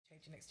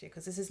nomination next year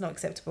because this is not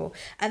acceptable.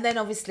 And then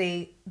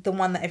obviously the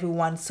one that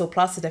everyone saw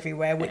plastered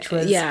everywhere, which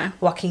was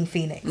Joaquin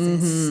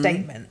Phoenix's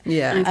statement.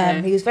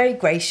 He was very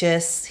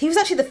gracious. He was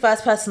actually the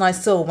first person I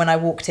saw when I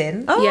walked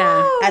in.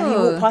 And he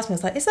walked past me. I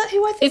was like, is that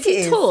who I think it is?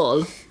 Is he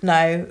tall?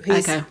 No.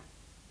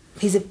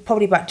 He's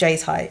probably about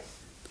Jay's height.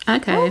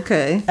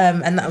 Okay.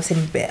 And that was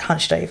him a bit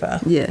hunched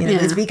over.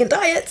 There's vegan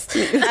diets.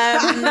 Hey,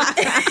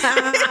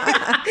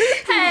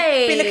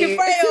 be looking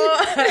frail.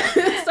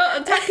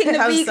 Stop attacking the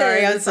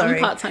vegans. I'm sorry.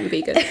 I'm part-time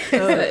vegan.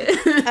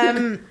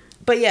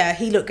 But yeah,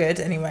 he looked good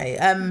anyway.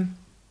 And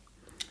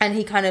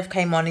he kind of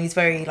came on. He's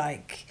very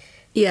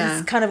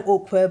he's kind of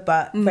awkward,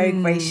 but very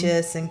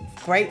gracious and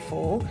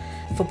grateful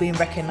for being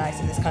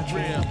recognised in this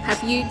country.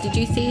 Did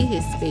you see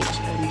his speech,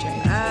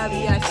 Jay?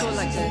 I saw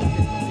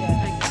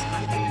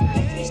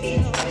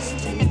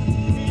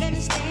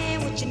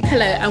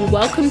Hello and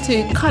welcome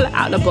to Colour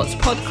Out the Box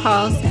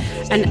podcast,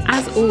 and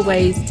as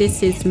always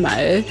this is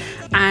Mo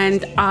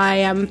and I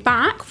am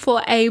back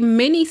for a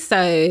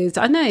mini-sode.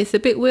 I know it's a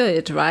bit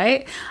weird,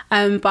 right?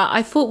 But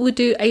I thought we'd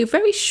do a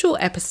very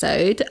short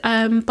episode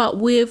but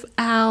with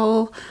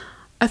a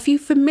few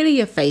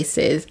familiar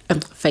voices.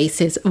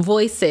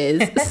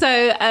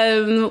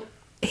 So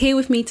here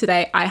with me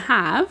today I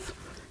have,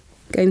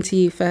 going to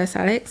you first,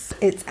 Alex.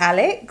 It's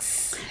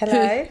Alex.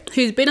 Hello.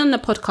 Who's been on the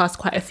podcast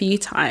quite a few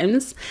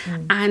times.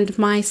 And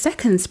my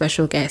second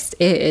special guest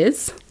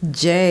is...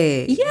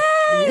 Jay.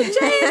 Yeah, Jay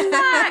is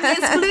back.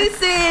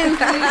 Exclusive.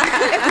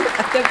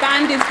 The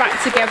band is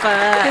back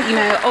together. You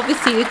know,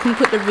 obviously you can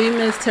put the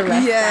rumours to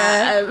rest.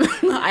 Yeah.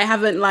 I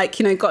haven't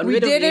gotten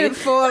rid of you. We didn't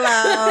fall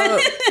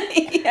out.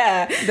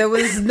 There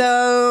was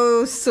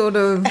no sort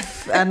of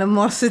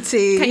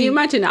animosity. Can you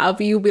imagine that?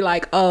 You'll be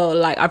like,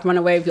 I've run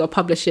away with your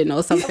publishing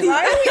or something.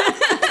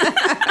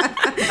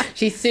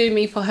 She sued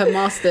me for her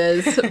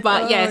masters.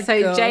 But gosh.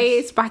 Jay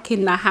is back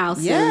in the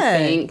house.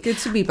 Good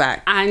to be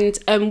back. And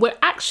we're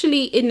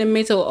actually in the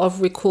middle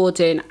of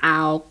recording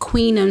our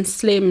Queen and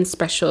Slim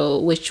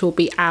special, which will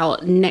be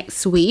out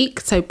next week.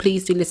 So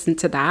please do listen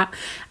to that.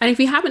 And if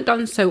you haven't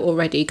done so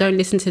already, go and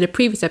listen to the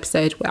previous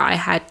episode where I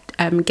had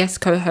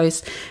guest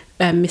co-host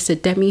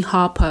Mr. Demi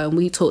Harper, and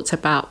we talked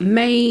about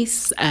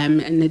Mace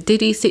and the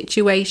Diddy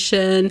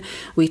situation.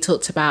 We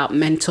talked about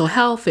mental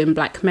health in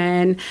black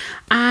men,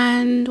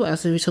 and what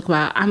else did we talk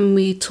about? And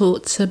we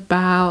talked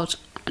about,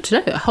 I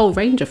don't know, a whole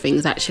range of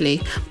things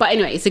actually. But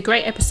anyway, it's a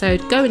great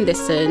episode. Go and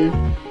listen.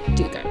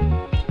 Do go.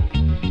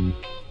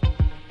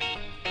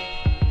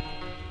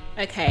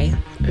 Okay,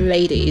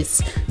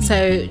 ladies.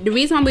 So the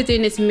reason why we're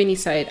doing this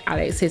mini-sode,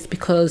 Alex, is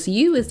because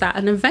you was at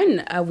an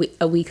event a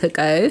week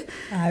ago.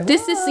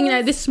 This is,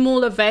 this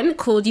small event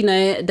called,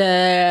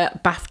 the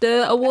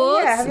BAFTA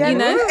Awards. I don't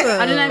know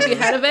if you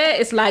heard of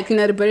it. It's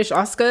the British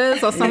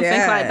Oscars or something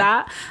like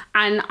that.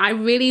 And I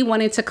really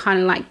wanted to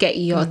kind of get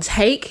your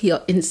take,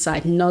 your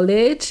inside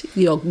knowledge,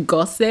 your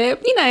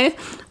gossip,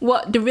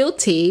 what the real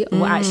tea,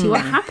 what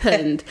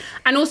happened.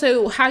 And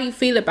also how you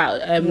feel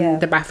about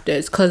the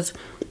BAFTAs, because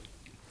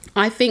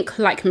I think,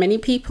 like many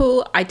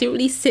people, I didn't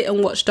really sit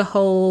and watch the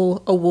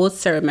whole awards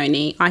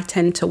ceremony. I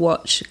tend to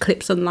watch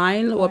clips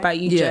online. What about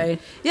you, Joe?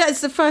 Yeah, it's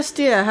the first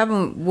year I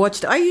haven't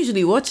watched it. I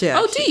usually watch it,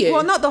 actually. Oh, do you?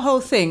 Well, not the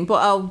whole thing, but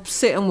I'll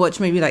sit and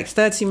watch maybe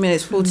 30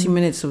 minutes, 40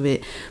 minutes of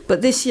it.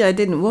 But this year I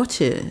didn't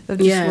watch it. I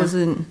just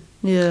wasn't,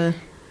 Yeah,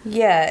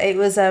 it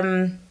was...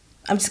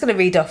 I'm just going to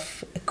read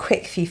off a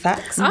quick few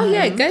facts. Oh,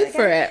 yeah, go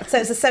for it. So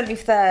it's the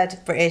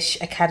 73rd British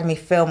Academy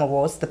Film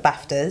Awards, the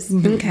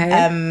BAFTAs. Okay.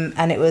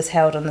 And it was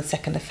held on the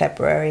 2nd of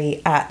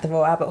February at the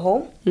Royal Albert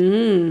Hall.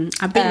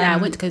 I've been there. I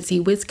went to go see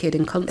WizKid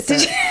in concert.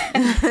 Did you? I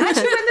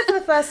actually went there for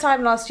the first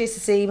time last year to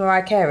see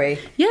Mariah Carey.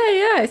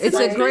 Yeah.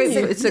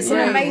 It's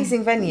an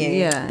amazing venue.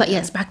 Yeah. But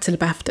yes, back to the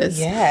BAFTAs.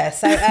 Yeah.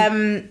 So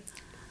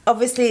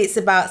obviously it's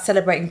about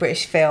celebrating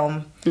British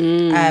film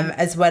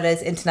as well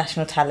as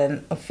international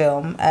talent of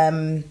film.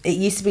 It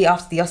used to be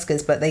after the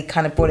Oscars, but they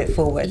kind of brought it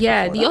forward.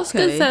 Yeah, the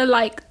Oscars are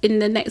in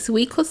the next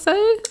week or so.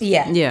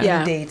 Yeah,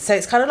 indeed. So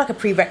it's kind of like a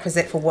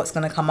prerequisite for what's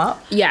going to come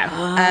up.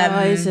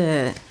 Yeah. Is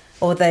it?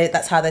 Although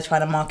that's how they're trying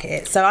to market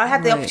it. So I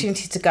had the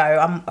opportunity to go.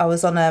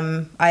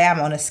 I am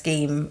on a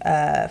scheme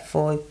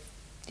for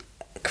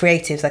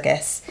creatives, I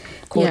guess,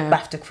 called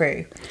BAFTA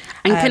Crew.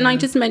 And can I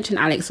just mention,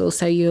 Alex,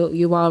 also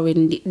you are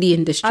in the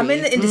industry. I'm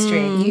in the industry.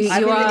 You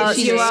are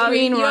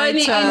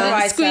screenwriter,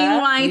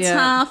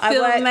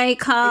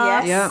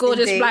 filmmaker,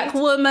 gorgeous indeed. Black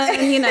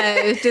woman,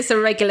 just a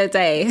regular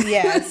day.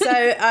 Yeah, so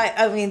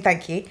I mean,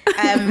 thank you.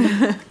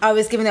 I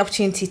was given the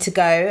opportunity to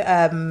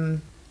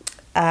go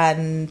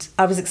and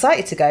I was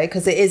excited to go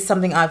because it is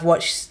something I've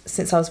watched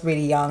since I was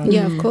really young.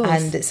 Yeah, of course.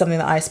 And it's something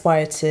that I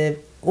aspire to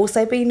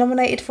also be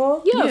nominated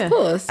for. Yeah, of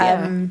course.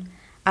 Yeah.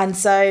 And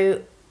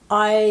so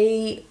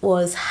I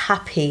was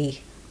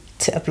happy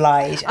to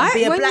oblige and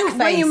be a blackface.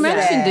 When you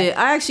mentioned it,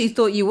 I actually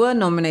thought you were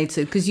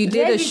nominated because you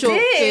did a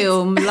short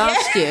film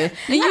last year.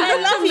 And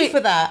I love you for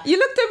that. You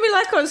looked at me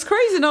like I was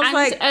crazy, and I was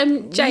like,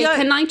 Jay,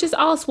 can I just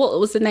ask what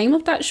was the name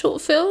of that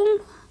short film?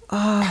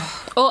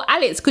 Or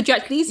Alex, could you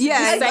at least say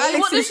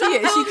what the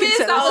short film is?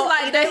 That was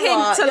like the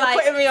hint to You're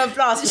putting me on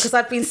blast because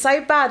I've been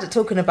so bad at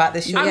talking about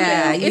this short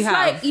film. It's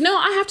like, you know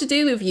what I have to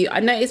do with you? I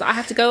notice I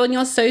have to go on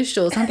your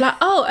socials. I'm like,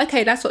 oh,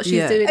 okay, that's what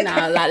she's doing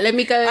now. Like, let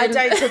me go. I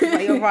don't talk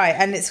about. You're right,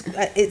 and it's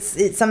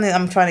something that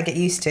I'm trying to get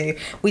used to.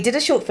 We did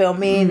a short film.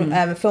 Me and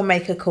a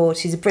filmmaker called.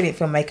 She's a brilliant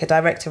filmmaker,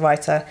 director,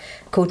 writer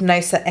called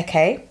Nosa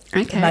Eke,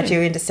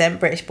 Nigerian descent,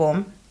 British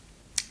born,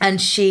 and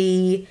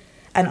she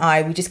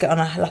and we just get on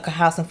a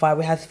house on fire.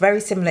 We have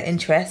very similar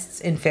interests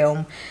in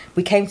film.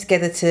 We came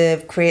together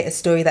to create a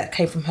story that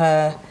came from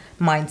her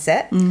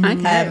mindset,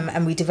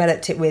 and we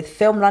developed it with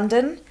Film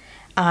London.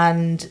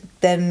 And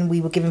then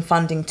we were given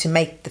funding to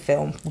make the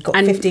film. We got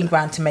 15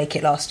 grand to make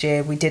it last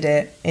year. We did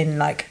it in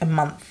like a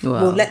month.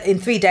 Wow. Well, in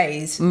 3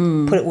 days,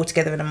 put it all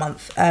together in a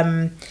month.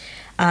 And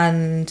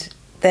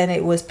then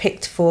it was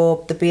picked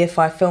for the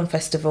BFI Film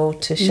Festival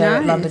to show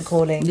at London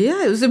Calling.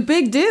 Yeah, it was a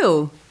big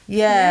deal.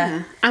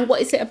 Yeah. And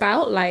what is it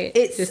about? Like,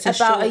 it's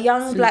about a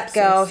young black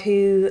girl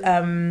who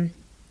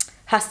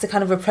has to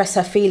kind of repress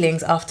her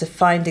feelings after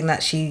finding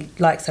that she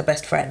likes her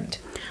best friend.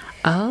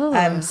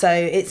 So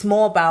it's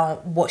more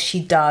about what she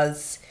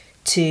does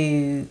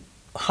to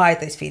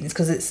hide those feelings,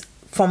 because it's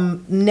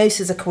from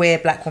Nosa's a queer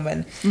black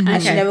woman,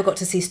 and she never got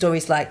to see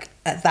stories like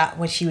that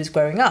when she was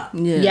growing up.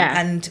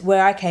 And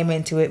where I came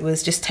into it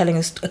was just telling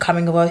a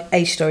coming of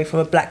age story from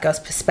a black girl's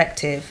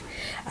perspective.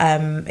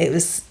 It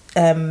was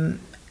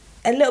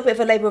a little bit of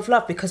a labour of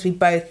love, because we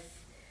both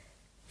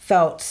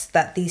felt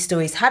that these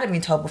stories hadn't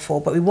been told before,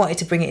 but we wanted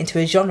to bring it into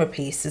a genre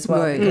piece as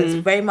well, because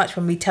very much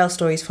when we tell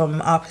stories from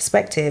our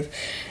perspective,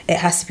 it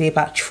has to be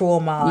about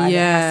trauma, and it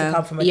has to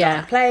come from a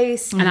dark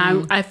place.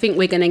 And I think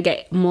we're going to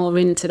get more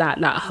into that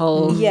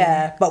whole...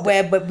 but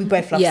we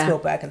both love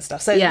Spielberg and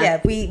stuff. So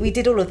we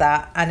did all of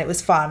that, and it was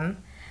fun.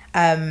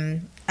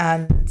 It's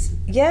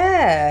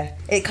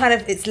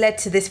led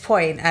to this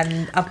point,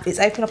 and it's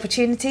open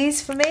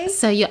opportunities for me.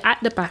 So you're at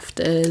the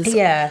BAFTAs,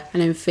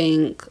 and then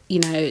think,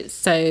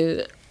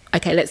 so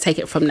okay, let's take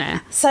it from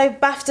there. So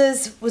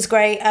BAFTAs was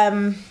great.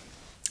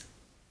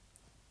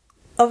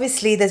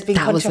 Obviously, there's been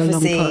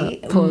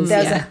controversy.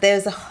 There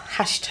was a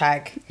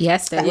hashtag.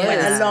 Yes, that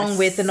went along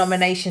with the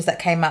nominations that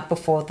came out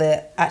before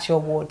the actual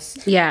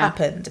awards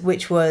happened,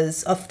 which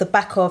was off the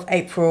back of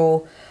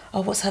April.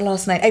 Oh, what's her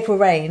last name? April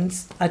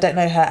Rains. I don't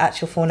know her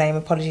actual full name.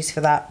 Apologies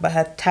for that. But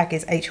her tag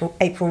is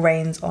April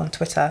Rains on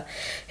Twitter,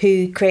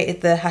 who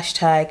created the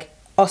hashtag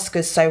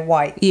Oscars So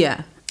White.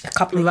 Yeah. A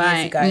couple of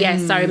years ago.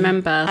 Yes, I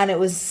remember. And it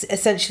was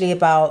essentially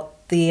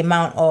about the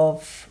amount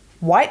of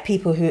white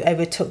people who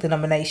overtook the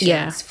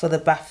nominations for the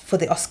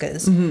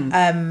Oscars,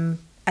 and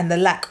the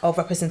lack of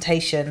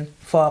representation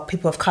for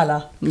people of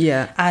colour.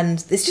 Yeah.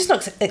 And it's just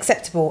not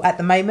acceptable at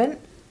the moment.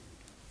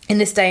 In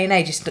this day and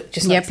age, it's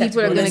just not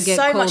acceptable. People are going to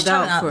get called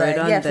out for it,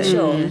 aren't they? For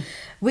sure.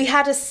 We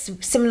had a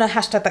similar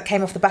hashtag that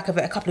came off the back of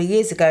it a couple of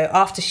years ago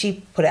after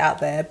she put it out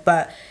there,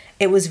 but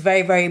it was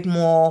very, very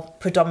more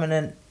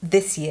predominant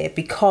this year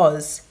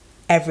because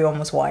everyone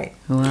was white.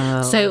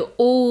 Wow. So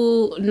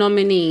all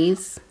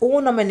nominees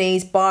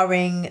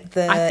barring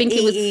the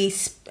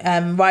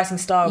Rising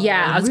Star Award.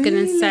 Yeah, I was going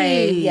to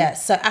say. Yeah,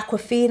 so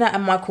Awkwafina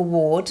and Michael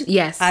Ward.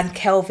 Yes. And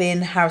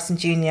Kelvin Harrison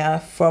Jr.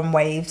 from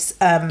Waves.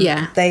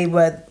 They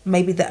were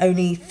maybe the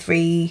only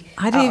 3.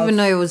 I didn't even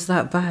know it was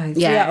that bad.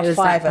 Yeah, it was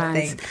 5, I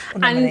think,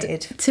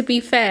 nominated. And to be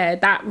fair,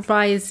 that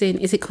Rising,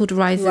 is it called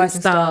Rising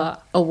Star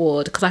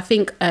Award? Because I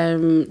think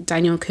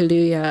Daniel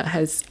Kaluuya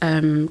has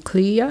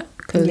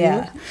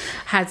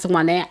has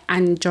won it,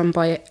 and John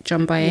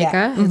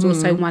Boyega has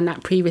also won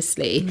that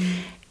previously.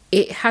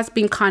 It has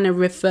been kind of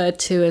referred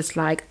to as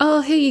like,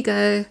 oh, here you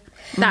go,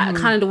 that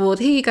kind of award,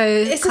 here you go.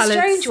 It's a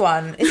strange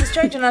one.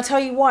 I'll tell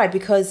you why,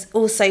 because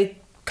also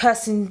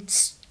Kristen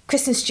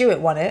Stewart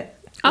won it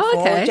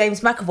before, James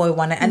McAvoy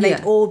won it, and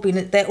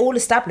they're all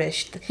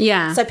established.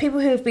 Yeah. So people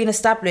who have been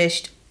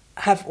established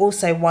have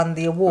also won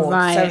the award.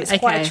 Right, so it's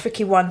quite a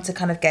tricky one to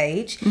kind of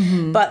gauge.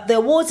 But the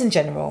awards in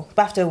general,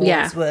 BAFTA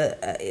awards were,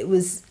 it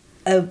was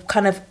a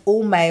kind of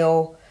all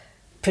male,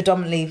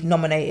 predominantly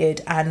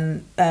nominated,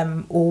 and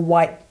all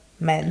white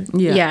men,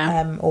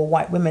 or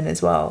white women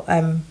as well,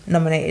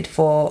 nominated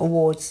for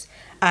awards.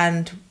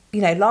 And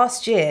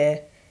last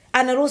year,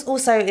 and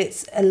also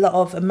it's a lot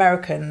of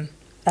American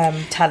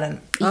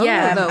talent,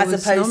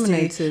 as opposed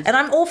to, and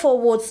I'm all for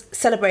awards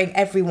celebrating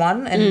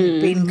everyone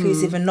and being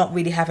inclusive and not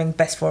really having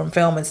best foreign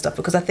film and stuff,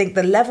 because I think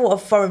the level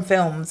of foreign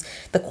films,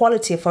 the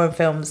quality of foreign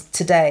films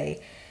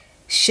today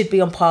should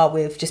be on par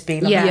with just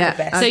being the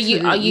best. So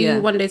are you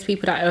one of those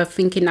people that are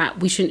thinking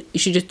that you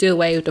should just do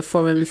away with the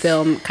foreign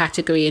film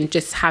category and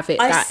just have it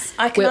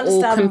we're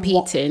all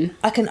competing?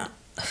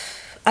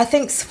 I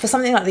think for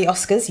something like the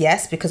Oscars,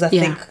 yes, because I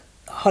think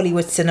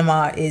Hollywood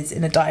cinema is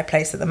in a dire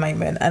place at the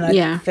moment, and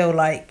I feel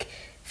like,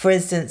 for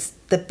instance,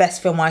 the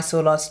best film I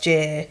saw last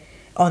year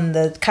on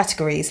the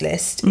categories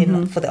list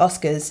for the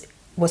Oscars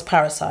was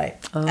Parasite,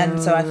 and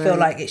so I feel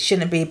like it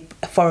shouldn't be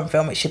a foreign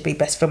film, it should be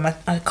best film. I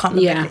can't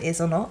remember if it is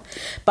or not,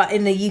 but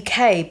in the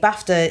UK,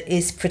 BAFTA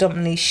is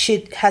predominantly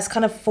has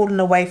kind of fallen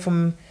away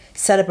from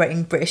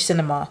celebrating British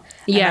cinema.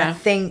 And I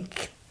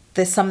think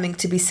there's something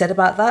to be said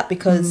about that,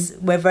 because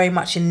we're very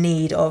much in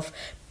need of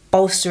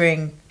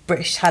bolstering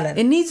British talent.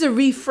 It needs a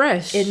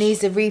refresh.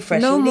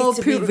 No more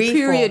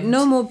period.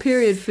 No more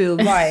period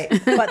films. Right.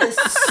 But there's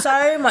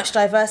so much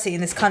diversity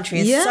in this country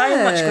and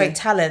so much great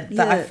talent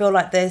that I feel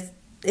like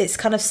it's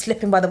kind of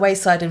slipping by the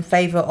wayside in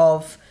favour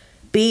of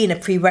being a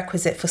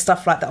prerequisite for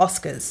stuff like the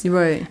Oscars.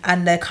 Right.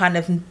 And they're kind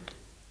of,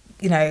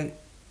 you know,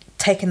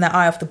 taking their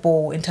eye off the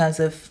ball in terms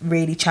of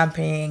really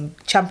championing.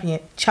 I can't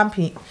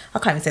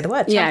even say the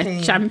word.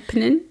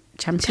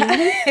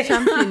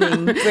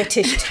 Championing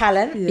British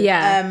talent.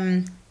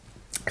 Yeah.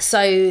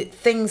 So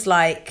things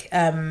like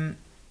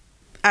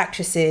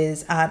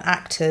actresses and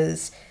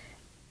actors,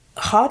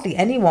 hardly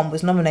anyone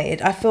was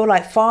nominated. I feel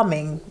like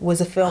Farming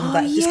was a film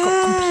that just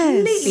got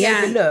completely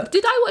overlooked.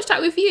 Did I watch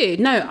that with you?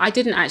 No, I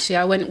didn't actually.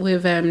 I went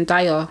with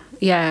Daya.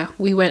 Yeah,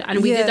 we went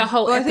and we did a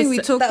whole episode. I think we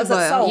talked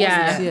about Soul,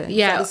 it.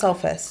 Yeah. The Soul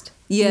Fest.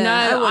 Yeah,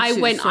 no, I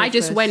went. I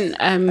just went.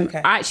 I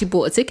actually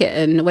bought a ticket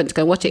and went to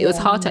go watch it. It was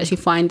hard to actually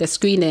find a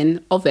screening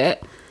of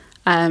it,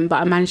 but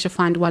I managed to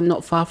find one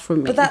not far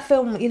from me. But that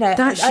film, you know,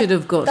 that should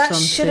have got something.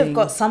 That should have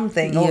got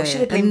something, or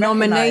should have been a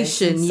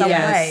nomination in some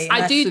way.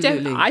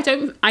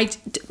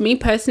 Me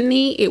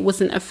personally, it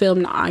wasn't a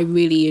film that I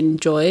really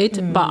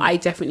enjoyed, but I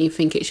definitely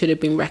think it should have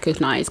been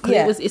recognised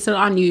because it's an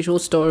unusual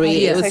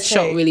story. It was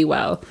shot really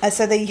well.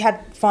 So they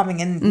had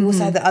Farming, and you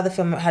also had the other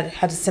film that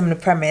had a similar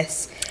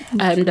premise.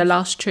 The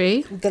Last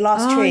Tree. The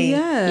Last Tree.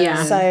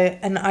 Yeah. So,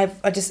 and I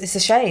just, it's a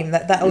shame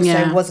that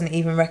also wasn't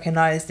even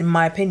recognised, in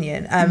my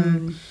opinion.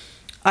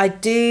 I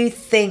do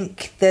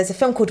think there's a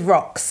film called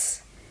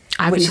Rocks,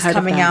 which is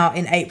coming out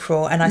in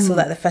April, and I saw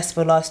that at the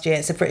festival last year.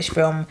 It's a British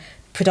film,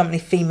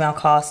 predominantly female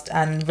cast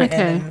and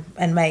written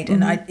and made.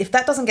 And if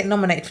that doesn't get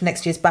nominated for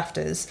next year's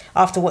BAFTAs,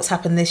 after what's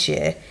happened this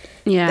year,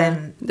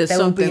 then there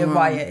will be a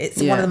riot.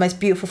 It's one of the most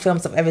beautiful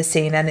films I've ever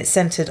seen, and it's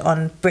centred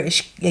on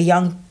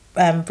young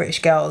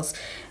British girls.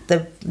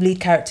 The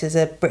lead character is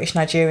a British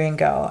Nigerian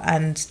girl,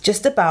 and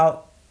just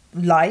about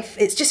life.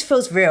 It just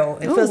feels real.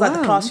 It feels like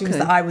the classrooms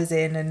that I was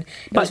in, and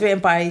it was written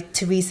by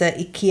Teresa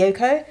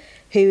Ikiyoko,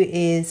 who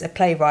is a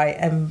playwright,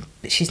 and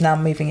she's now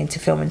moving into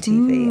film and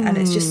TV, and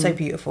it's just so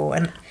beautiful.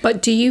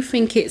 But do you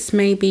think it's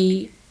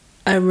maybe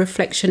a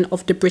reflection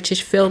of the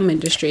British film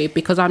industry?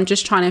 Because I'm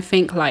just trying to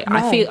think, like,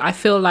 I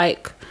feel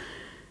like,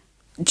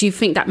 do you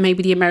think that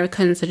maybe the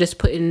Americans are just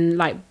putting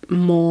like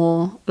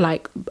more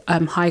like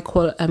high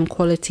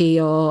quality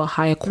or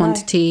higher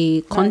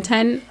quantity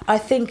content? I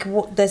think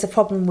there's a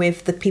problem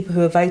with the people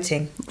who are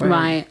voting.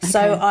 Right. Okay.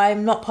 So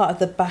I'm not part of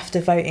the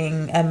BAFTA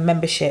voting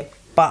membership,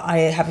 but I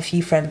have a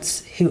few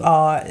friends who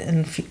are,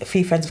 and a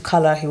few friends of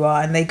colour who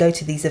are, and they go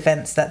to these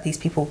events that these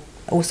people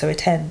also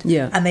attend.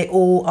 Yeah. And they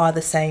all are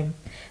the same.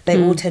 They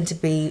all tend to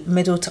be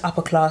middle to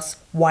upper class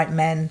white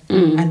men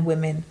and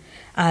women,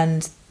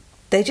 and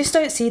they just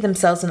don't see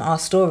themselves in our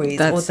stories,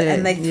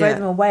 and they throw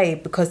them away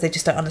because they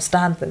just don't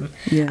understand them.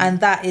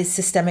 And that is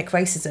systemic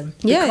racism,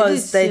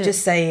 because they're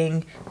just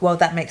saying, well,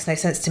 that makes no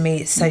sense to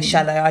me, it's so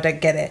shallow, I don't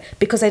get it,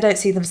 because they don't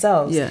see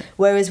themselves.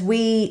 Whereas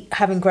we,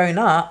 having grown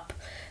up,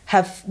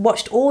 have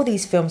watched all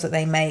these films that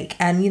they make,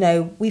 and, you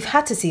know, we've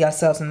had to see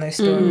ourselves in those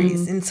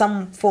stories in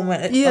some form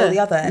or the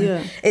other,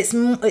 and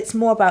it's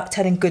more about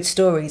telling good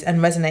stories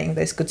and resonating with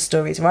those good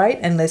stories, right?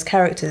 And those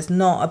characters,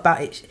 not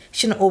about it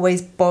shouldn't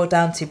always boil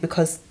down to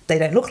because they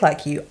don't look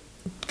like you,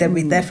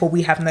 therefore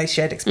we have no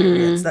shared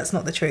experience. That's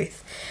not the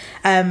truth.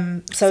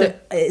 So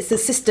it's the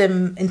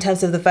system in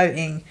terms of the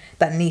voting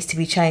that needs to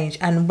be changed.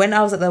 And when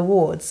I was at the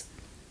awards,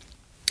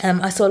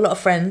 I saw a lot of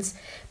friends,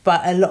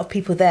 but a lot of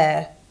people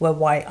there were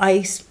white.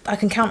 I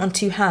can count on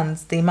two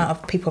hands the amount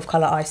of people of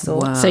colour I saw.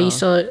 Wow. So you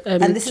saw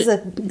and this is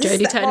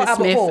Jodie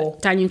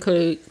Turner-Smith, Daniel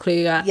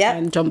Kaluuya,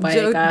 and John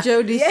Boyega.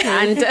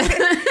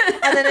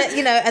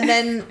 and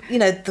then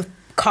the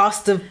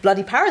cast of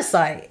bloody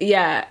Parasite.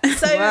 Yeah.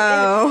 So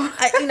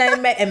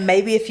and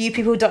maybe a few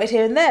people dotted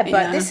here and there,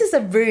 but this is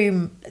a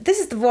room. This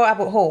is the Royal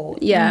Albert Hall.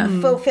 Yeah.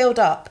 Filled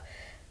up.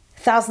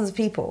 Thousands of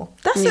people.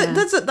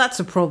 That's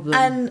a problem.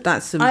 And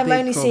that's I'm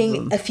only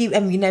seeing a few,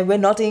 and we're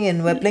nodding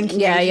and we're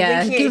blinking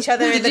at each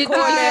other in the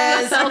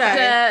corners.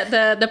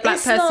 The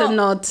black person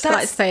nod.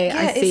 Let's say,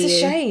 I see it's a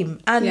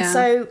shame. And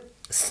so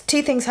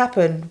two things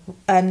happen,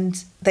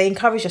 and they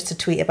encourage us to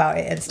tweet about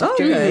it and stuff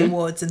during the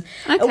awards. And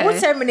award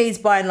ceremonies,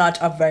 by and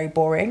large, are very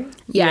boring.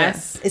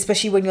 Yes,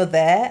 especially when you're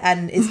there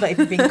and it's not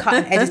even being cut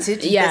and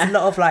edited. There's a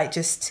lot of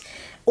just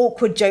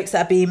awkward jokes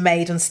that are being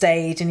made on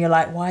stage, and you're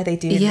like, why are they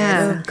doing this?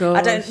 Oh, God.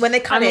 I don't. When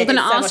they cut I'm going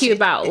to ask you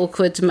about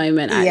awkward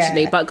moment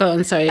actually, but go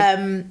on. Sorry.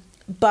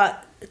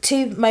 But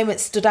two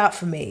moments stood out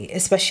for me,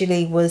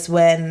 especially was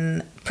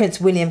when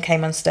Prince William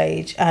came on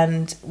stage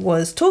and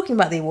was talking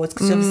about the awards,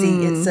 because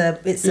obviously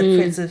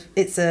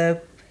it's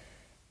a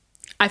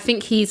I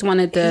think he's one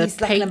of the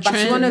patrons,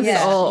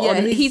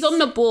 he's on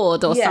the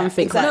board or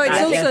something. Exactly. No,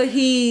 it's also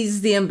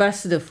he's the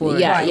ambassador for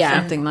it,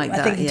 something like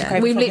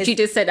that. We've literally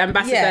just said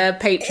ambassador,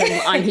 patron,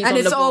 and he's and on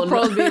it's the all board.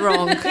 probably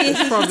wrong.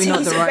 It's probably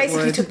not the right word. He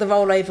basically took the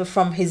role over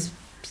from his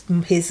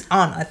his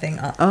aunt, I think,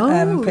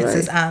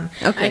 Princess Anne.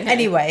 Okay.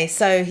 Anyway,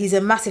 so he's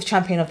a massive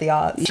champion of the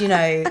arts, you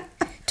know,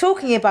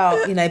 talking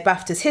about, you know,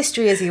 BAFTA's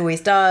history as he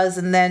always does,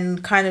 and then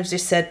kind of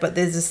just said, but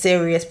there's a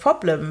serious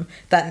problem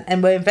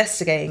and we're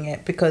investigating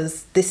it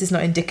because this is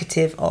not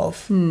indicative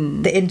of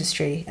the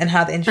industry and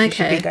how the industry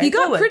should be going He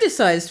got forward.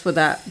 criticised for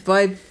that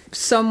by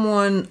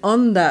someone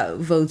on that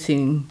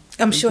voting.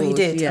 I'm sure he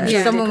did.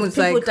 Yeah. Someone was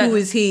like, who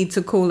is he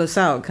to call us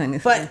out, kind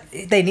of thing.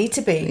 But they need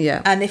to be.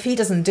 Yeah. And if he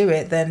doesn't do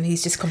it, then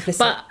he's just complicit.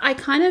 But I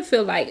kind of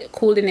feel like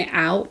calling it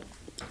out,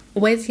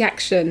 where's the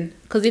action?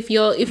 Because if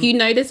you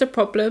know there's a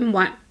problem,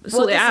 why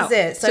sort it out? Is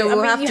it. So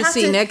we'll have to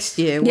see next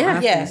year what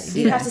happens.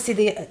 You have to see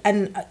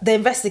the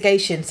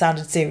investigation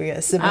sounded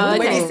serious. So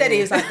when he said it,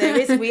 he was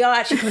like, we are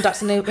actually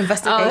conducting an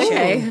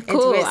investigation into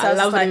cool. it. So I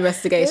love an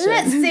investigation.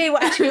 Let's see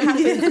what actually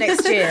happens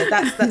next year.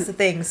 That's the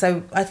thing.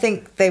 So I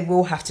think they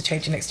will have to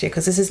change it next year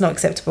because this is not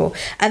acceptable.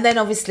 And then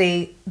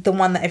obviously the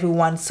one that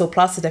everyone saw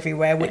plastered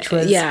everywhere, which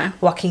was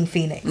Joaquin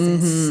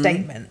Phoenix's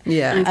statement.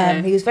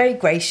 Yeah. He was very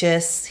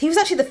gracious. He was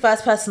actually the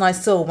first person I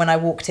saw when I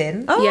walked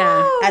in. Oh.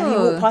 Yeah. And he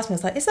walked past me. I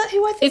was like, is that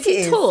who I think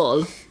Is he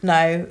tall?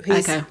 No.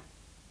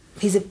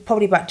 He's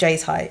probably about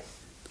Jay's height.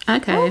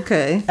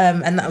 Okay.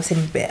 And that was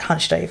him a bit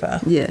hunched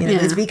over. Yeah. You know,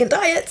 his vegan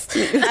diets.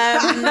 Hey.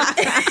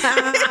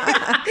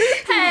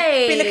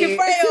 Be looking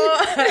frail.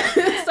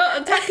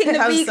 Stop attacking the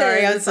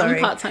vegans. I'm sorry.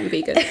 I'm part-time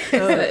vegan.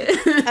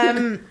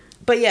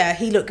 But yeah,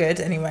 he looked good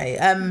anyway.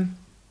 And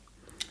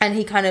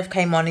he kind of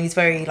came on. He's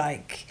very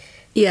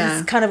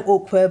he's kind of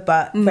awkward,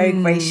 but very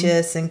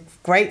gracious and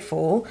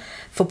grateful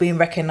for being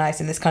recognised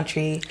in this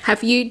country.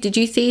 Did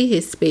you see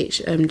his speech,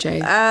 Jay?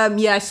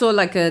 Yeah, I saw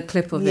like a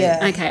clip of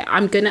it. Okay,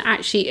 I'm gonna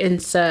actually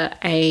insert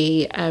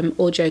a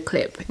audio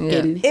clip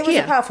in. It was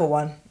a powerful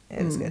one.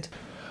 It was good.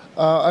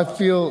 I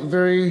feel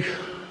very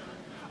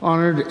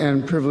honoured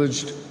and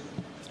privileged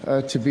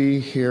to be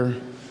here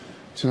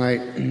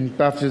tonight.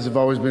 BAFTAs have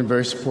always been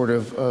very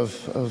supportive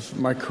of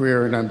my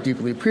career, and I'm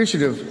deeply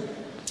appreciative.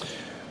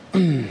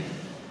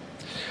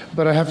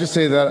 But I have to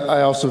say that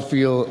I also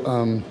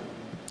feel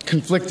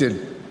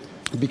conflicted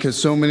because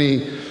so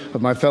many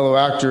of my fellow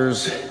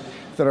actors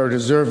that are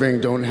deserving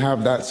don't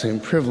have that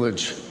same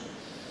privilege.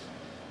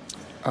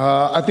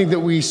 I think that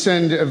we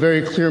send a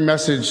very clear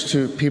message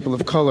to people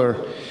of color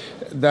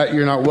that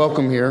you're not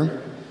welcome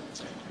here.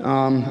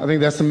 I think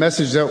that's the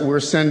message that we're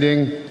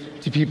sending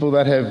to people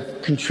that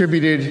have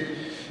contributed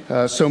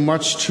so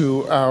much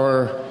to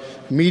our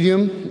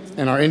medium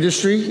and our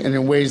industry and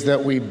in ways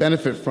that we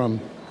benefit from.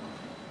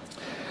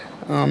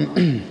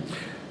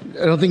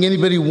 I don't think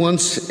anybody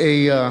wants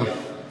a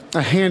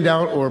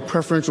handout or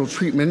preferential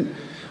treatment,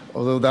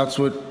 although that's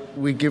what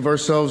we give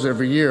ourselves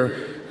every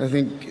year. I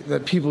think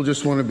that people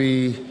just want to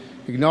be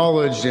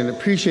acknowledged and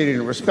appreciated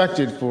and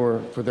respected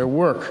for their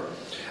work.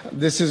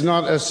 This is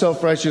not a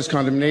self-righteous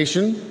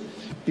condemnation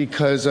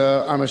because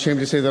I'm ashamed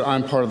to say that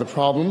I'm part of the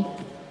problem.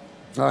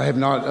 I have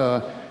not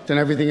done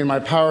everything in my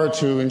power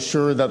to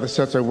ensure that the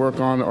sets I work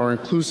on are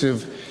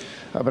inclusive,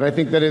 but I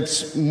think that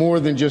it's more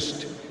than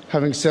just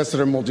having sets that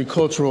are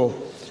multicultural.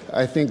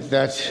 I think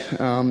that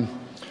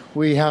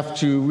we have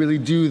to really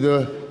do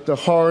the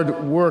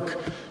hard work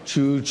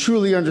to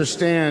truly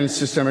understand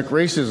systemic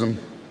racism.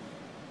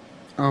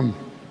 I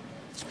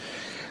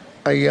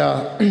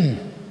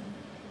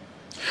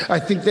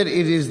think that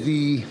it is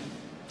the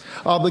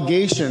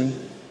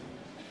obligation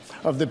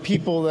of the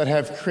people that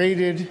have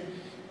created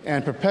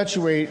and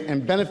perpetuate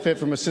and benefit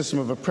from a system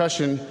of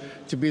oppression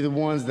to be the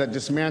ones that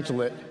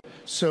dismantle it.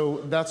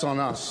 So that's on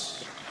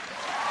us.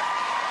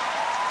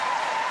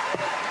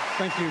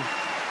 Thank you.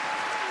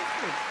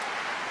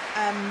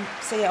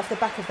 So yeah, off the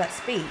back of that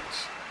speech,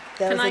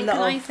 Can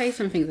I say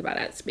some things about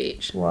that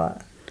speech?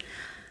 What?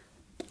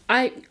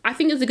 I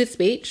think it was a good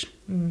speech,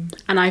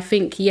 and I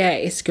think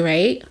it's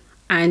great.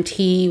 And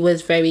he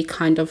was very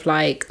kind of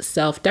like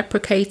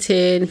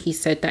self-deprecating. He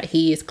said that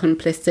he is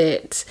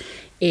complicit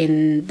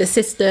in the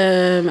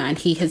system and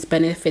he has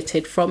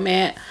benefited from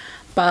it,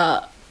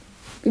 but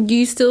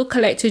you still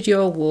collected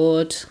your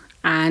award.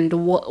 And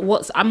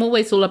I'm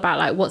always all about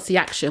like what's the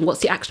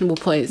actionable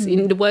points.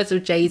 In the words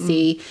of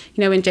Jay-Z,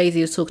 you know, when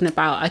Jay-Z was talking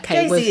about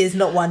Jay-Z is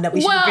not one that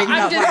we should be bringing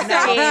up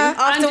right now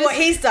after what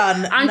he's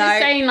done. I'm just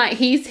saying, like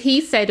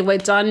he said we're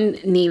done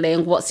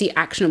kneeling, what's the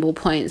actionable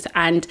points?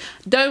 And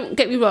don't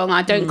get me wrong,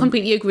 I don't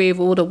completely agree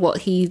with all of what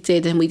he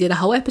did, and we did a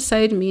whole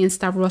episode, me and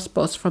Stavros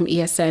Boss from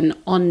ESN,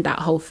 on that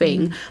whole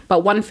thing.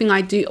 But one thing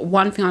I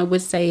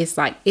would say is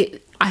like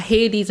I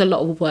hear these a lot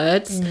of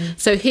words.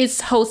 So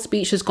his whole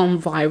speech has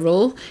gone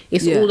viral.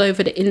 It's all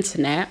over the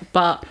internet.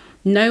 But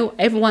no,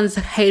 everyone's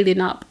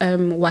hailing up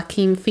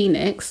Joaquin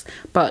Phoenix,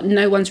 but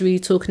no one's really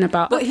talking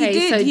about. But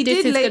he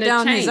did lay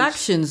down his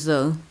actions,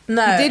 though.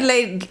 No, he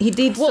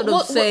did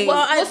say.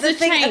 What's the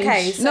thing?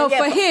 Okay, so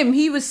for him,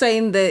 he was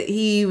saying that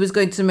he was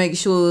going to make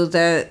sure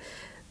that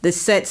the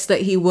sets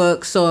that he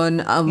works on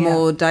are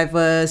more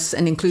diverse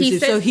and inclusive.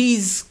 So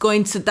he's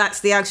going to, that's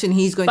the action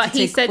he's going to take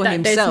for himself. But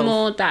he said that there's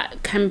more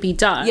that can be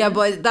done. Yeah,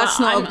 but that's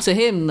not up to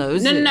him though,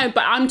 is it? No,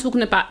 but I'm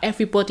talking about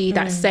everybody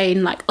that's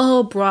saying like,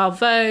 oh,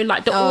 bravo,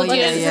 like the audience. Well,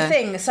 this is the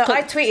thing. So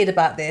I tweeted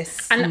about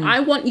this. And I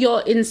want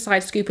your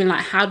inside scoop and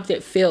like, how did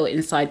it feel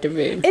inside the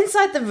room?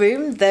 Inside the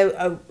room,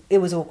 though, it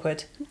was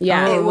awkward.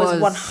 Yeah. It was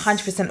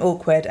 100%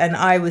 awkward. And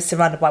I was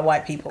surrounded by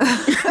white people.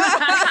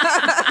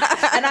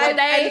 And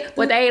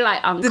were they like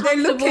uncomfortable? Did they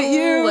look at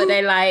you? Were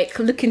they like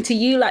looking to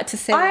you like to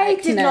say? I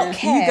did not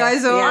care. You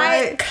guys are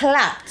right. I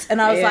clapped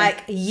and I was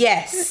like,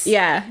 yes.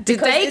 Yeah. Did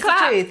they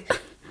clap?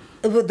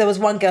 There was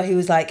one girl who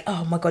was like,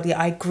 oh my God,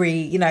 yeah, I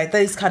agree. You know,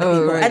 those kind of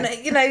people. Right.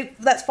 And, you know,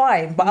 that's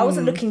fine. But I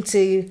wasn't looking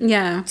to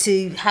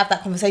have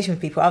that conversation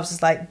with people. I was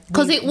just like,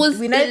 because it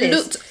looked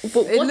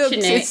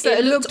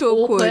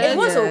awkward. It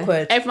was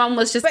awkward. Everyone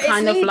was just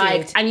kind of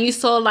like, and you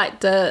saw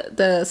like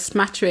the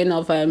smattering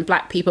of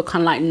black people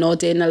kind of like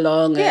nodding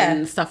along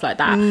and stuff like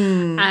that.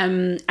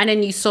 And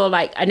then you saw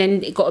like, and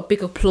then it got a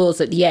big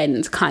applause at the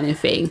end kind of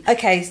thing.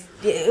 Okay.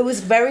 It was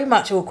very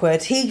much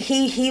awkward.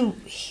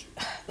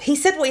 He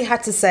said what he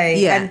had to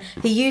say, and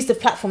he used the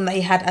platform that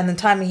he had and the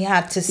time he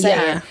had to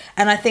say it.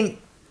 And I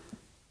think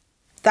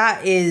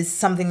that is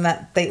something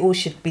that they all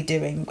should be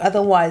doing.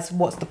 Otherwise,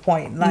 what's the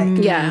point? Like,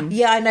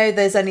 I know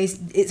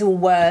it's all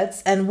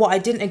words. And what I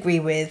didn't agree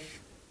with,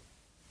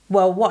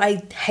 what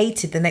I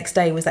hated the next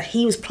day was that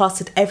he was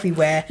plastered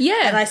everywhere.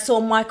 Yeah. And I saw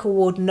Michael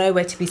Ward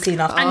nowhere to be seen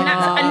after. And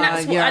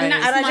that's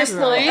I just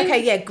thought,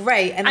 okay,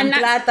 great. And I'm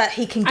glad that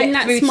he can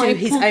get through to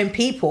his own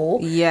people.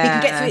 Yeah. He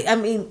can get through, I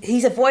mean,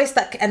 he's a voice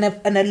that,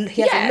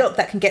 he has a look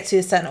that can get to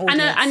a certain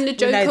audience. And The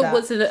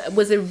Joker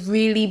was a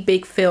really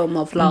big film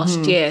of last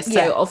year.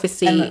 So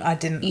obviously, and I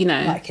didn't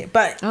like it.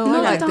 But I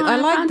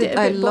loved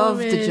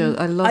The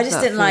Joker. I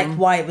just didn't like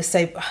why it was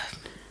so...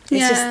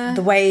 It's just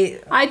the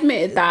way... I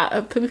admitted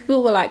that.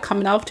 People were like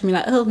coming after me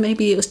like, oh,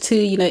 maybe it was too,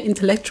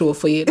 intellectual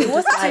for you. It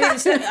wasn't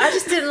too... I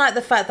just didn't like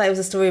the fact that it was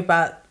a story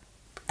about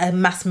a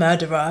mass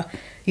murderer,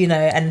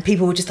 and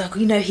people were just like,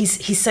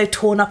 he's so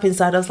torn up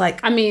inside. I was like...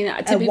 I mean,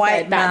 to be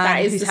fair,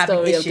 that is the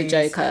story of the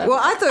Joker. Well,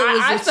 I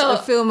thought it was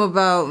a film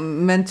about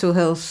mental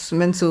health,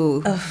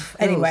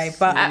 anyway,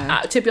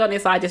 but... to be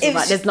honest, I just was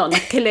like, there's not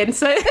enough killing,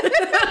 so...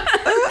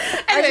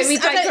 Anyway, we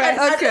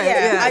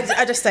digress.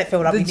 I just don't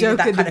feel like we needed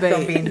that kind of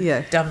film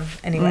being done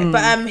anyway.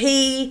 But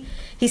he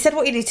said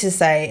what he needed to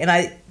say, and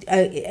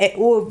it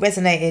all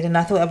resonated, and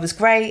I thought it was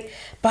great.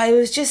 But it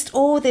was just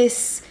all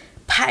this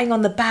patting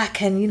on the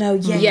back, and he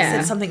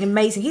said something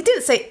amazing. He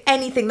didn't say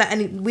anything that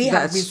we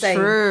have been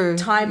saying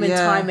time and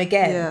time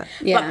again.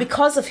 Yeah. But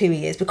because of who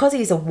he is, because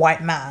he's a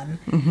white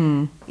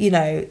man,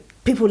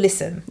 people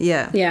listen.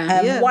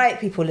 White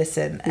people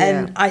listen,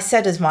 and I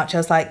said as much. I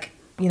was like,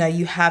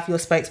 you have your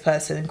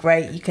spokesperson,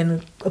 great, you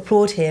can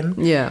applaud him.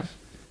 Yeah.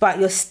 But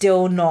you're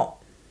still not...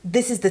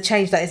 This is the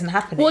change that isn't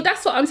happening. Well,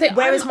 that's what I'm saying.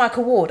 Where is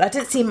Michael Ward? I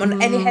didn't see him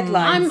on any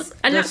headlines.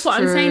 That's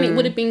what I'm saying. It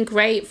would have been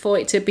great for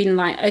it to have been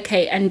like,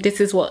 okay, and this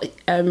is what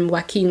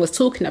Joaquin was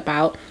talking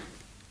about.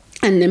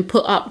 And then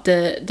put up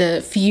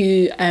the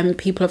few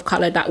people of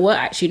colour that were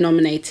actually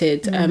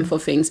nominated for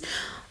things.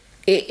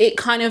 It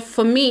kind of,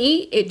 for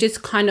me, it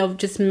just kind of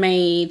just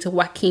made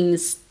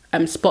Joaquin's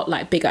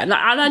spotlight bigger, and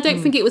I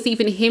don't think it was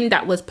even him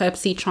that was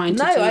purposely trying to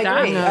do that.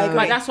 I agree.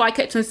 Like, that's why I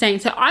kept on saying.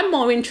 So I'm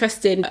more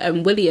interested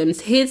in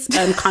Williams, his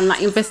kind of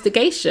like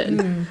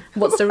investigation.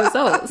 What's the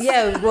results?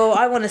 Yeah, well,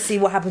 I want to see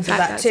what happens with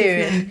that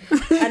too.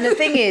 And the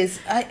thing is,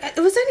 I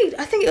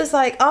think it was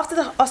like after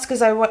the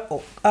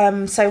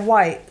Oscars So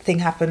White thing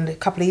happened a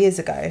couple of years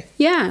ago.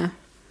 Yeah.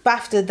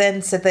 BAFTA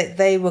then said that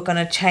they were going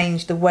to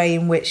change the way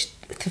in which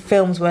the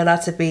films were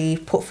allowed to be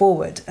put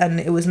forward, and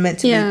it was meant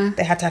to be,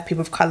 they had to have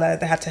people of colour,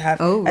 they had to have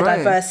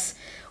diverse,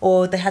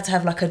 or they had to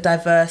have like a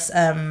diverse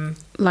crew.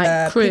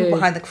 People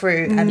behind the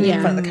crew and in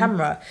front of the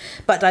camera.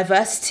 But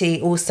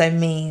diversity also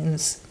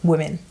means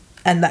women,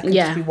 and that can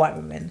just be white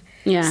women.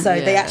 So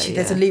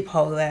there's a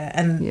loophole there,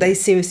 and they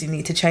seriously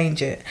need to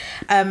change it.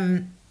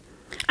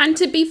 And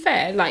to be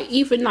fair, like,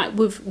 even like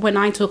with when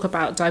I talk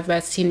about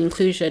diversity and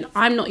inclusion,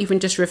 I'm not even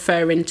just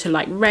referring to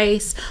like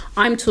race.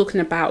 I'm talking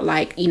about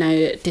like,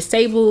 the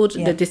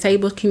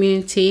disabled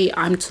community.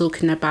 I'm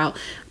talking about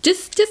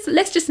just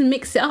let's just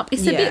mix it up.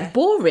 It's a bit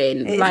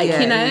boring, and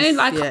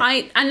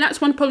that's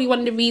probably one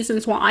of the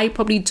reasons why I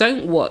probably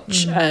don't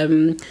watch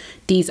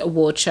these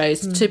award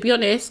shows. To be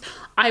honest,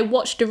 I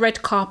watched the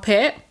red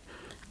carpet.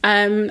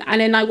 And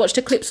then I watched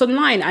the clips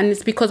online, and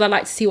it's because I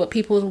like to see what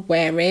people were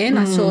wearing.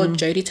 I saw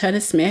Jodie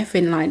Turner-Smith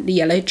in like the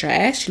yellow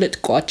dress. She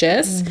looked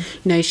gorgeous.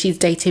 She's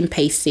dating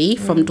Pacey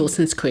from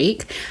Dawson's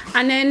Creek.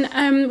 And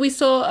then we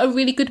saw a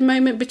really good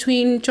moment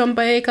between John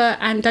Boyega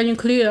and Daniel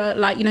Kaluuya,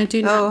 like,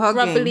 doing that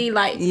brotherly,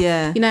 like,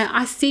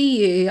 I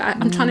see you,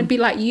 I'm trying to be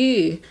like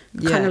you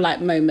kind of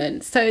like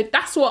moment. So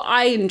that's what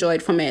I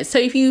enjoyed from it. So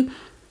if you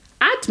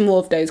add more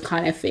of those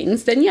kind of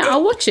things, then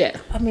I'll watch it.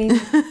 I mean,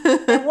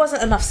 there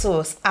wasn't enough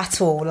sauce at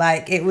all.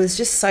 Like, it was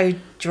just so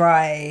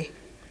dry.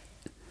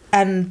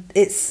 and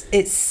it's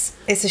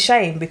a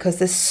shame because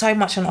there's so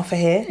much on offer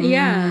here.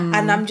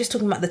 And I'm just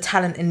talking about the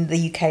talent in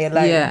the UK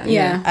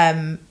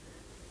alone.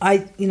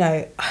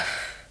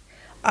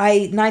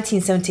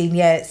 1917,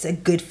 it's a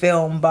good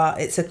film,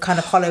 but it's a kind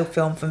of hollow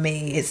film for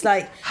me. It's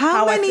like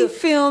how many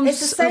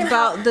films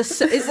about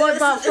is it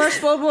about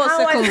First World War,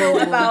 Second World War? How I feel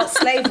about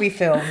slavery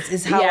films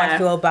is how I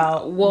feel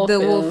about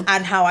the wolf,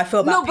 and how I feel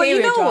about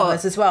period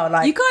dramas as well.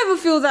 Like, you can't even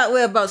feel that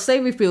way about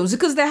slavery films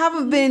because there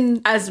haven't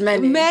been as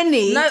many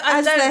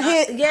as there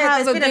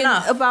have been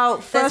enough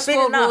about First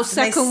World War,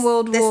 Second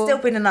World War. There's still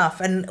been enough,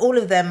 and all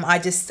of them,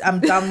 I'm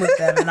done with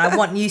them, and I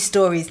want new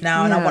stories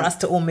now, and I want us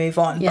to all move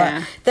on.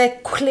 But they're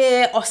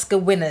clear Oscar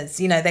winners,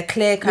 they're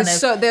clear kind of.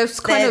 So there's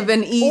kind of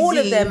an easy. All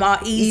of them are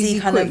easy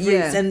kind of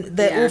routes, and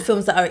they're all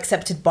films that are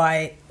accepted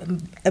by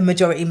a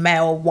majority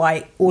male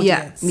white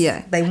audience.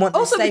 They want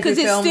also because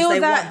it's films,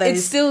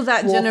 it's still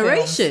that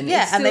generation.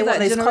 Films. And they want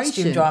those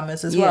costume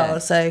dramas as well.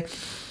 So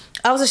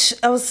I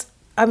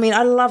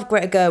love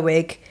Greta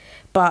Gerwig,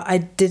 but I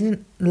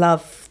didn't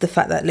love the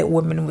fact that Little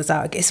Women was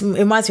out. It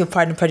reminds me of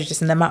Pride and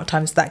Prejudice and the amount of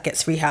times that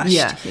gets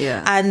rehashed.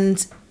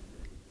 And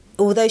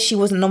although she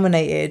wasn't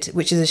nominated,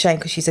 which is a shame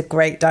because she's a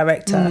great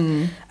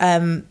director,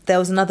 there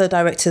was another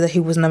director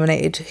who was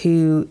nominated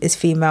who is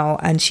female,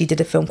 and she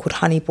did a film called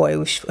Honey Boy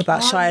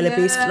about Shia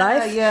LaBeouf's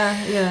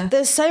life.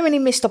 There's so many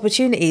missed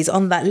opportunities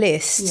on that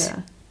list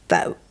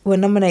that were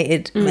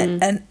nominated,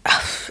 and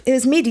it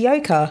was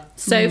mediocre.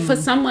 So for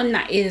someone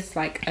that is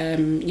like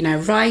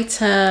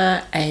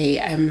writer, a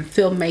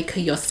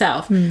filmmaker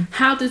yourself,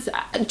 how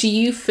do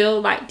you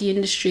feel like the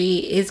industry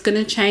is going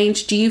to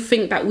change? Do you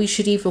think that we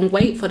should even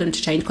wait for them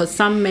to change? Because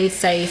some may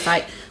say it's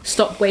like,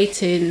 stop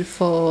waiting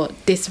for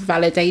this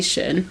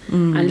validation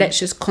and let's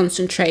just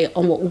concentrate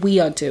on what we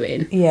are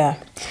doing.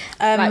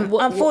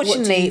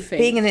 Unfortunately, what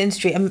being in the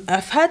industry,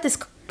 I've heard this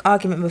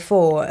argument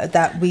before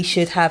that we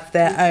should have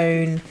their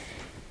own.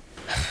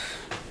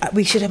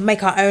 We should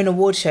make our own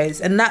award shows,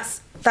 and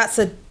that's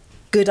a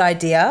good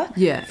idea. For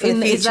the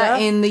future. Is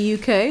that in the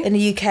UK? In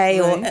the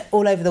UK or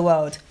all over the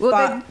world.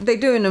 Well, they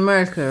do in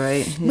America,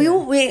 right?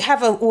 We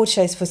have award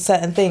shows for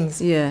certain things.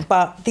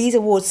 But these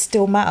awards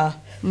still matter.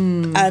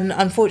 And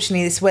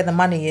unfortunately, it's where the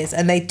money is,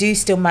 and they do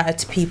still matter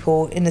to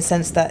people in the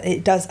sense that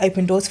it does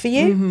open doors for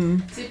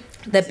you.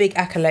 They're big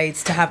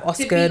accolades to have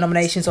Oscar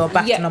nominations or a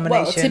BAFTA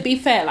nomination. Well, to be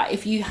fair, like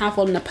if you have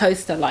on the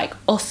poster like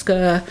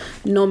Oscar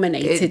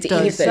nominated, it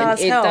does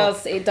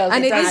help.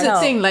 And it is a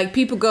thing. Like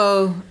people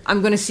go,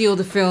 I'm going to see all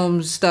the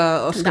films that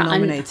are Oscar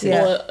nominated.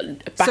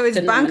 So it's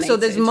bank. So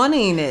there's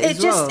money in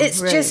it. It's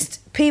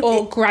just people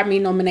or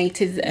Grammy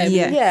nominated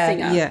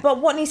singer. But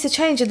what needs to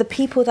change are the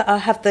people that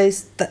have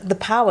the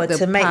power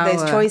to make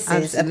those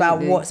choices about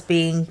what's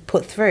being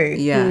put through.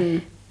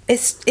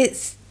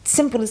 It's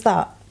simple as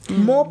that.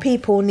 More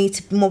people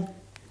more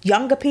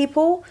younger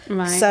people,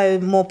 so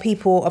more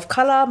people of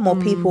colour, more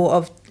people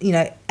of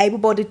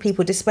able-bodied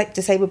people,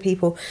 disabled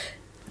people.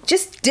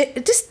 Just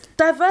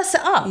diverse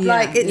it up.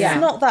 It's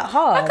not that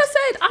hard. Like I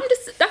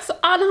said,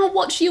 I'll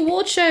watch the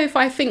award show if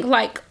I think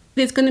like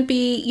there's going to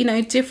be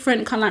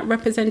different kind of like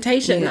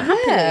representation.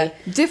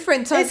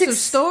 Different types of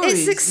stories.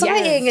 It's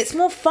exciting. It's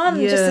more fun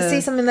just to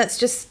see something that's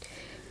just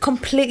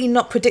completely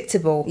not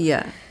predictable.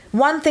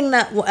 One thing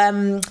that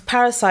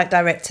Parasite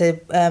director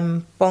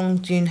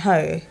Bong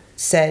Joon-ho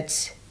said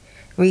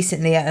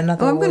recently at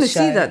another I'm award going to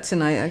show, see that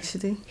tonight,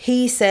 actually.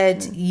 He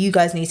said, you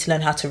guys need to learn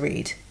how to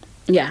read.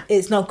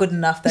 It's not good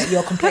enough that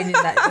you're complaining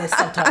that there's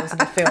subtitles in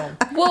the film.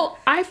 Well,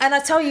 and I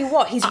tell you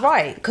what, he's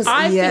right, because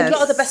I think a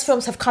lot of the best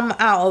films have come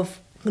out of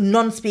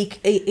non-speak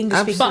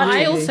English-speaking. But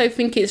I also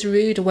think it's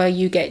rude where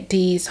you get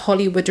these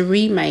Hollywood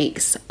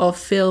remakes of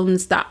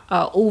films that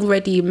are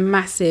already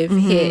massive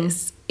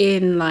hits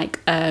in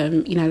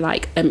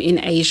in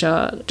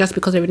Asia just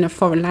because they're in a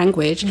foreign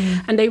language,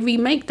 and they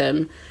remake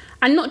them.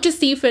 And not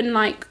just even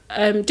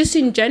just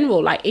in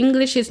general, like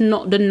English is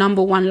not the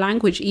number one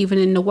language even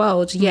in the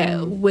world.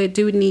 We're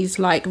doing these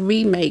like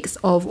remakes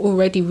of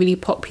already really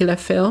popular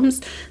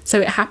films. So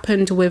it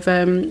happened with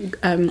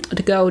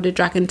The Girl with the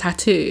Dragon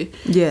Tattoo.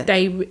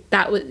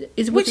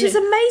 Which is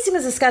amazing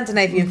as a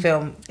Scandinavian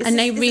film.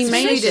 They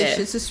remade it.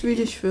 It's a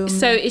Swedish film.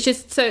 So it's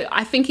just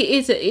I think it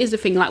is a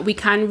thing. Like we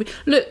can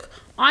look.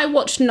 I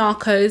watched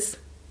Narcos.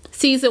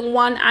 Season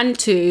 1 and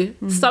 2,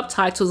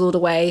 subtitles all the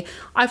way.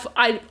 I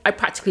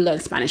practically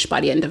learned Spanish by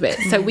the end of it,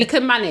 so we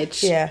can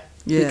manage. We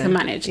can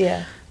manage.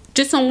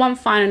 Just on one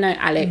final note,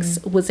 Alex,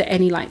 was there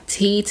any like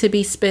tea to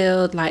be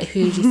spilled? Like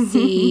who did you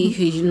see?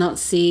 Who did you not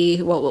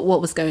see?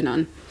 What was going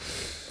on?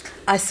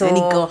 I saw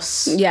any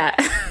goss.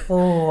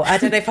 Oh, I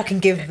don't know if I can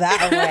give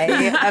that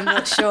away. I'm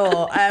not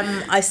sure.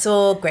 I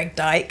saw Greg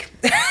Dyke,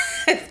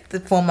 the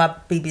former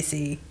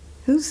BBC.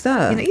 Who's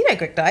that? You know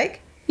Greg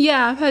Dyke.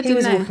 Yeah, I've heard he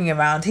was walking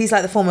around. He's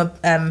like the former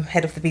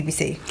head of the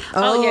BBC.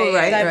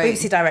 Right.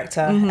 BBC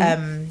director,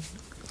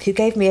 who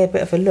gave me a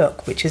bit of a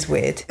look, which was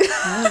weird.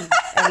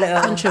 A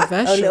little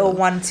controversial. A little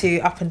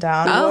 1-2 up and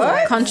down.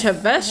 Oh,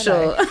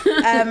 controversial.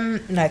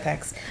 No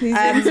thanks.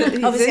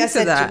 Obviously, I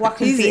said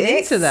Joaquin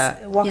Phoenix. Into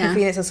that. Joaquin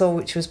Phoenix I saw,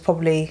 which was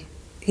probably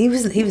he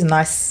was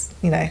nice.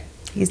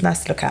 He's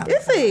nice to look at.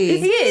 Is he?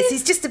 He is.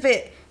 He's just a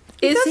bit.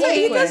 He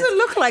doesn't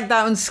look like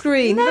that on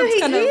screen. No, he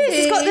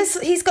is.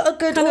 He's got a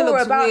good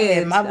aura about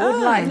him. I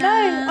would like.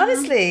 No,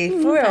 honestly,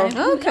 for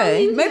real.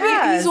 Okay,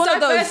 maybe he's one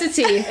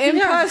diversity. Of those in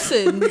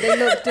person. They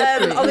look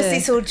different. Obviously,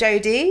 saw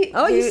Jodie.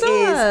 Oh, you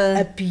saw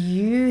her. A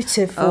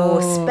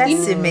beautiful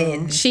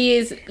specimen. She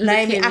is.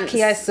 Naomi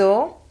Aki. I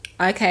saw.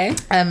 Okay.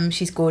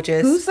 She's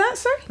gorgeous. Who's that,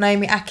 sir?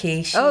 Naomi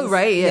Aki. Oh,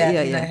 right.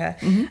 Yeah. You know her.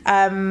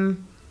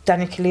 Mm-hmm.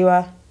 Daniel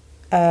Kaluuya.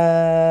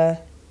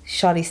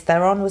 Charlize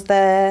Theron was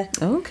there.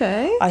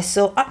 Okay. I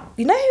saw.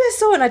 You know who I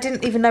saw and I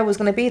didn't even know was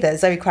going to be there?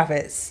 Zoe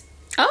Kravitz.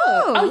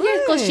 Oh yeah,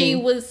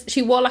 because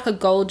she wore like a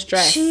gold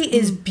dress. She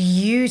is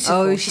beautiful.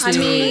 Oh, she's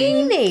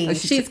tiny.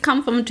 She's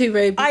come from two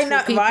very beautiful I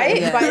know, people. right?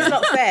 Yeah. But it's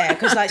not fair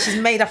because like she's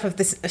made up of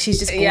this. She's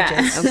just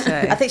gorgeous. Yeah.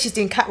 Okay. I think she's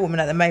doing Catwoman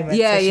at the moment.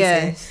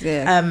 Yeah,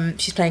 so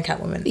she's playing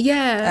Catwoman.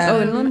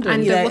 Yeah. In London.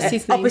 And what's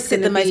his name?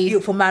 Opposite the most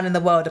beautiful man in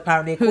the world,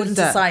 apparently, according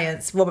to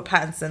science, Robert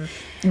Pattinson.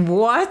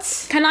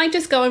 What? Can I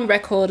just go on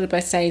record by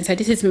saying, so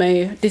this is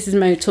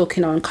Mo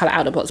talking on Colour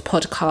Out the Box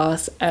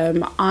podcast.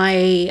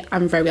 I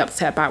am very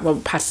upset about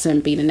Robert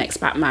Pattinson being the next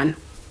Batman.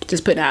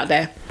 Just putting it out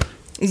there.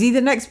 Is he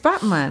the next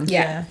Batman?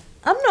 Yeah.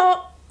 I'm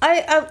not.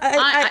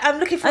 I'm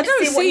looking forward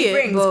to see what he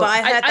brings, but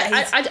I heard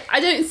that I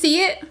don't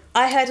see it.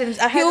 I heard him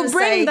say he's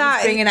bringing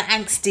an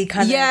angsty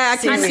kind of. Yeah,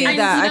 I can see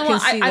that. I can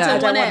see that. I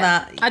don't want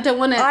that. I don't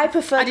want it. I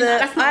prefer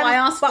that's not what I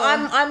asked for.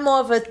 But I'm more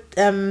of a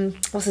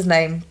what's his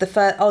name? The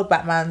first old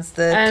Batmans,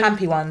 the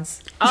campy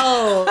ones.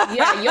 Oh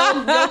yeah,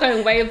 you're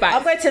going way back.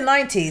 I'm going to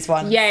 90s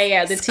ones.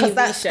 Yeah, the TV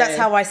show. That's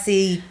how I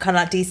see kind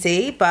of like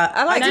DC. But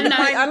I like Christian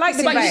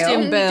Bale.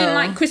 You didn't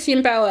like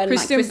Christian Bale and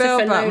Christian Bale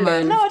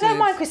Batman. No, I don't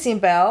mind Christian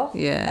Bale.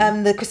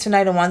 Yeah. The Christopher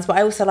Nolan ones, but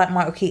I also like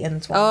Michael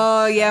Keaton's ones.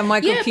 Oh yeah,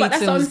 Michael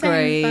Keaton's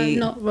great.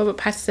 Not Robert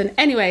Pattinson.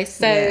 Anyway,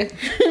 so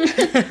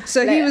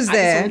so he was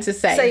there. To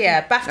say. So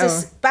yeah,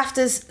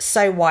 BAFTA's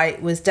So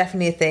White was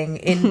definitely a thing.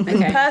 In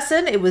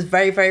person, it was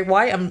very, very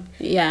white.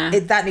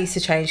 That needs to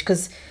change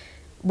because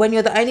when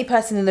you're the only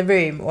person in the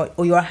room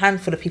or you're a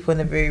handful of people in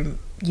the room,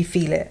 you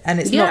feel it, and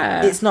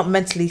it's not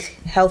mentally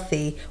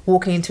healthy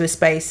walking into a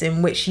space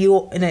in which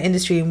you're in an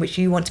industry in which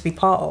you want to be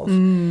part of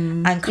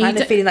and kind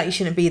of feeling like you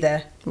shouldn't be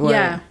there. Right.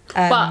 Yeah,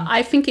 but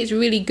I think it's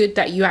really good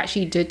that you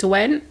actually did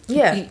went.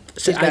 Yeah,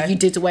 you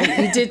did went.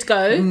 You did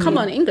go. Come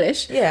on,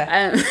 English.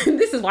 Yeah,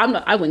 this is why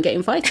I wouldn't get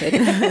invited.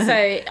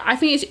 So I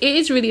think it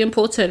is really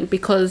important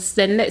because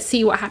then let's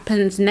see what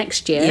happens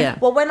next year. Yeah.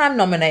 Well, when I'm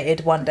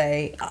nominated one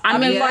day,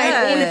 I'm inviting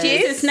all of you.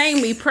 In Jesus'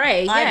 name, we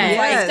pray. I'm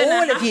inviting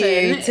all of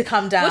you to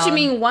come down. What do you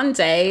mean one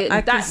day?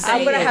 I'm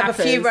going to have a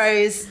few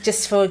rows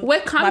just for.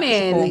 We're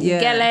coming.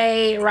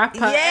 Gele, rapper.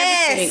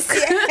 Yes,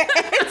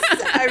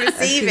 I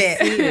receive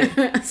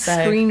it.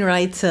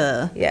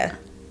 Screenwriter. Yeah.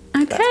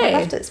 Okay. That's my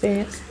BAFTA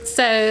experience.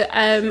 So,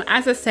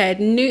 as I said,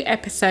 new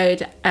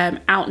episode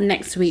out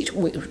next week,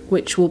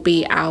 which will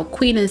be our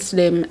Queen and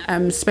Slim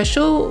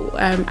special,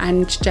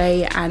 and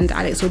Jay and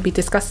Alex will be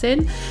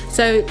discussing.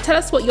 So, tell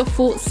us what your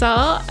thoughts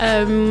are,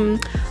 and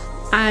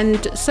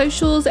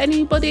socials.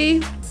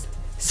 Anybody?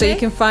 So you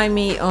can find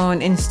me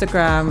on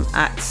Instagram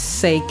at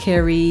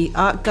Saikiri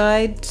Art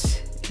Guide.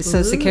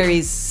 So Saikiri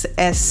is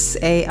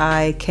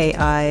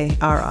SAIKIRI.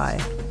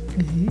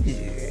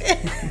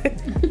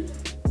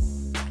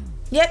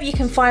 Yep, you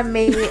can find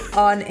me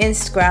on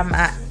Instagram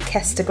at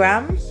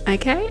Kestagram.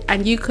 Okay,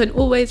 and you can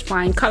always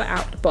find Colour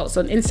Out the Box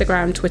on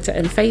Instagram, Twitter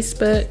and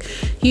Facebook.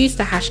 Use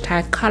the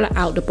hashtag Colour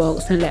Out the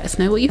Box and let us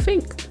know what you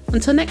think.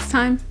 Until next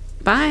time,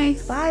 bye.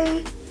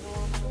 Bye.